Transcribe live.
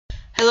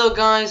Hello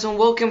guys and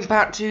welcome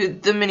back to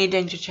the Mini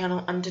Danger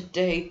channel, and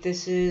today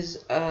this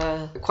is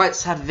a quite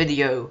sad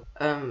video.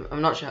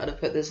 I'm not sure how to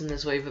put this in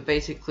this way, but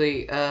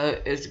basically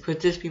could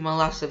this be my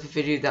last ever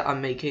video that I'm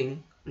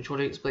making? I'm trying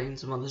to explain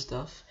some other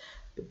stuff.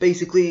 But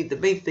basically the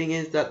main thing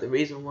is that the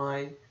reason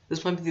why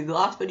this might be the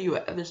last video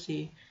I ever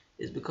see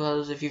is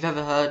because if you've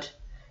ever heard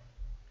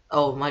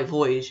my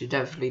voice, you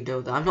definitely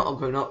know that I'm not a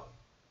grown up,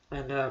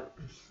 and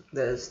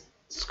there's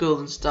school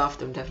and stuff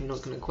that I'm definitely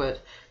not going to quit,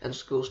 and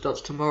school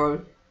starts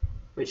tomorrow.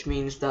 Which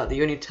means that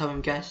the only time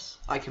I guess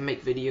I can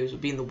make videos will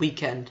be in the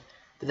weekend.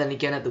 But then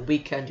again, at the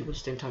weekend you will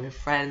spend time with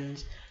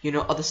friends,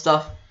 other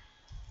stuff.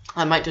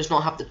 I might just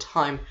not have the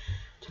time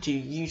to do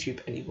YouTube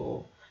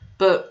anymore.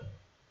 But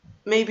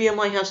maybe I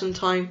might have some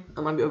time.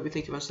 I might be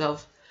overthinking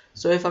myself.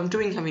 So if I'm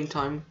having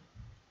time,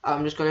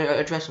 I'm just going to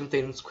address some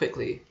things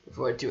quickly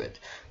before I do it.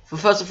 So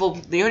first of all,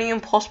 the only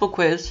impossible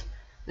quiz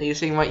that you're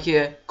seeing right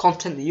here,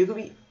 content that you're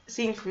going to be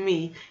seeing from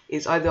me,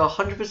 is either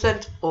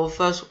 100% or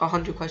first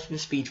 100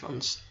 questions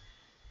speedruns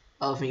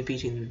of me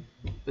beating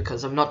them,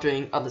 because I'm not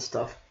doing other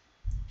stuff.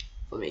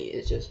 For me,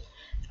 it's just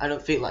I don't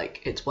feel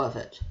like it's worth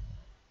it.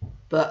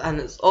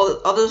 And it's all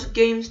the other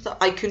games that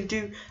I can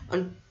do.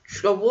 And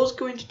I was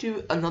going to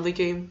do another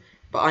game,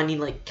 but I need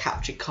like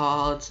capture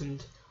cards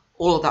and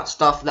all of that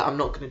stuff that I'm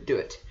not going to do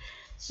it.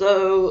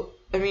 So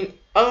I mean,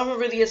 I'm not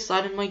really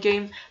excited in my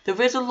game.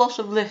 There is a lot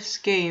of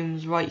list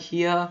games right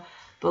here,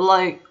 but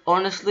like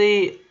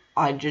honestly,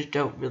 I just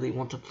don't really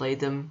want to play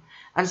them.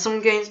 And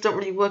some games don't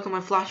really work on my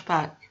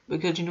flashback.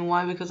 Because you know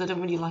why? Because I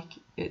don't really like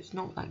it. It's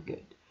not that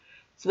good.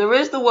 So there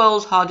is the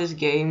world's hardest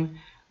game,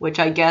 which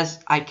I guess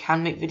I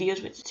can make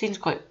videos with. It seems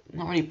quite,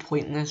 not really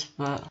pointless,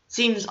 but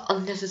seems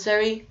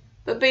unnecessary.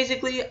 But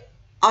basically,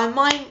 I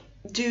might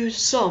do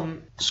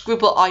some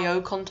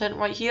Scribble.io content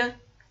right here.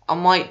 I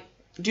might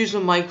do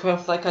some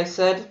Minecraft, like I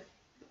said.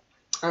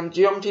 And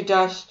Geometry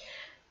Dash,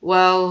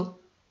 well,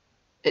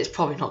 it's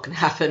probably not going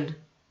to happen.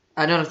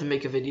 I don't have to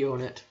make a video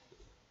on it.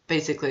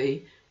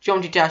 Basically,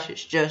 Geometry Dash,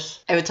 it's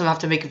just every time I have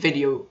to make a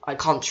video, I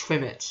can't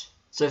trim it.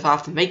 So if I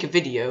have to make a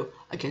video,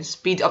 I can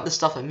speed up the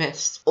stuff I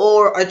missed.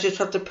 Or I just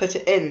have to put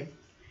it in.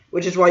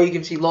 Which is why you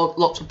can see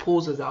lots of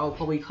pauses that I'll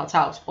probably cut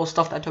out. Or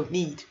stuff that I don't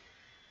need.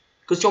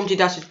 Because Geometry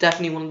Dash is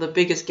definitely one of the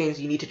biggest games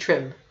you need to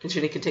trim.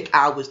 Considering it can take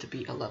hours to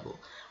beat a level.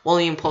 Well,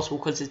 the impossible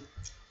because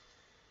it's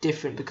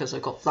different because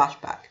I've got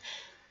flashback.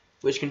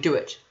 Which can do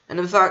it. And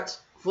in fact,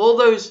 for all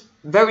those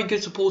very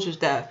good supporters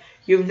there,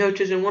 you've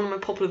noticed in one of my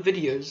popular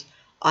videos,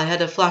 I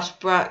had a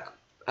Flashback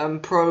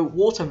Pro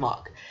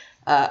watermark,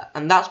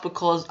 and that's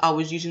because I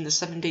was using the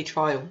 7-day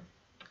trial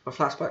of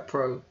Flashback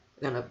Pro,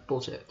 and I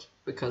bought it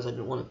because I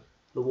didn't want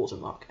the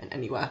watermark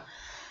anywhere.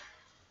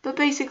 But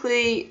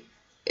basically,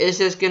 is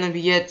this gonna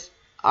be it?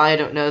 I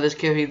don't know. This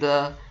could be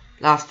the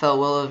last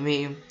farewell of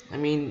me. I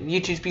mean,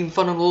 YouTube's been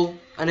fun and all.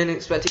 I didn't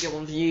expect to get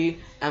one view,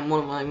 and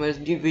one of my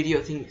most new videos,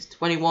 I think it's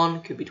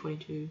 21, could be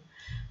 22.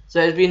 So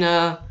it's been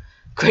a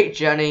great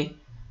journey.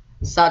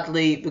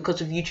 Sadly, because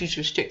of YouTube's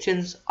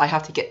restrictions, I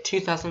have to get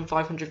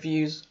 2,500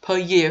 views per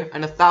year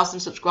and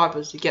 1,000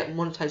 subscribers to get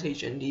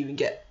monetization to even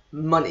get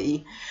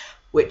money,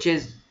 which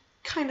is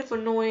kind of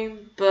annoying,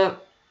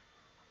 but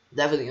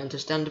definitely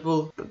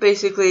understandable. But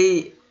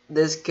basically,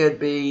 this could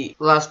be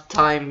the last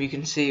time you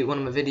can see one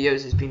of my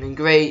videos. It's been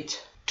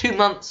great 2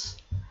 months,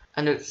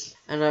 and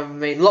I've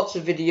made lots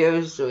of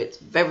videos, so it's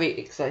very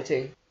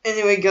exciting.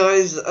 Anyway,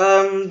 guys,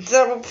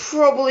 that will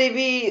probably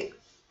be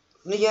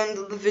the end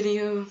of the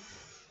video.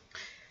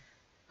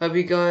 Hope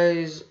you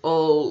guys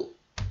all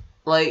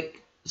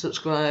like,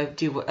 subscribe,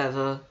 do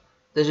whatever.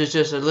 This is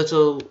just a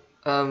little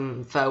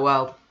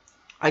farewell.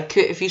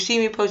 If you see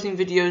me posting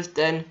videos,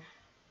 then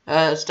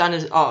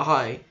standards are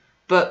high.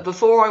 But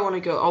before I want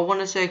to go, I want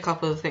to say a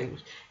couple of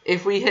things.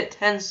 If we hit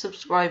 10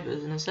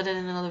 subscribers, and I said it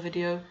in another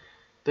video,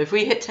 but if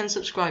we hit 10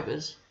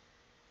 subscribers,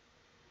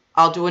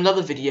 I'll do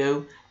another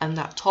video, and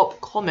that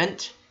top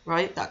comment,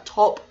 right? That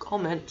top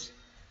comment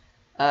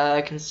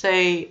can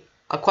say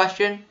a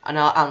question, and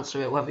I'll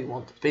answer it whatever you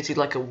want. It's basically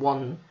like a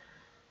one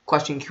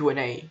question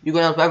Q&A. You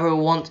can ask whatever you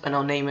want, and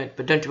I'll name it,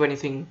 but don't do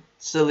anything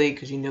silly,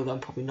 because you know that I'm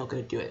probably not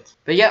going to do it.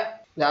 But yeah,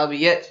 that'll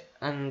be it,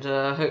 and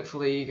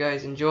hopefully you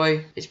guys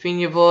enjoy. It's been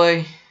your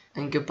boy,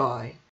 and goodbye.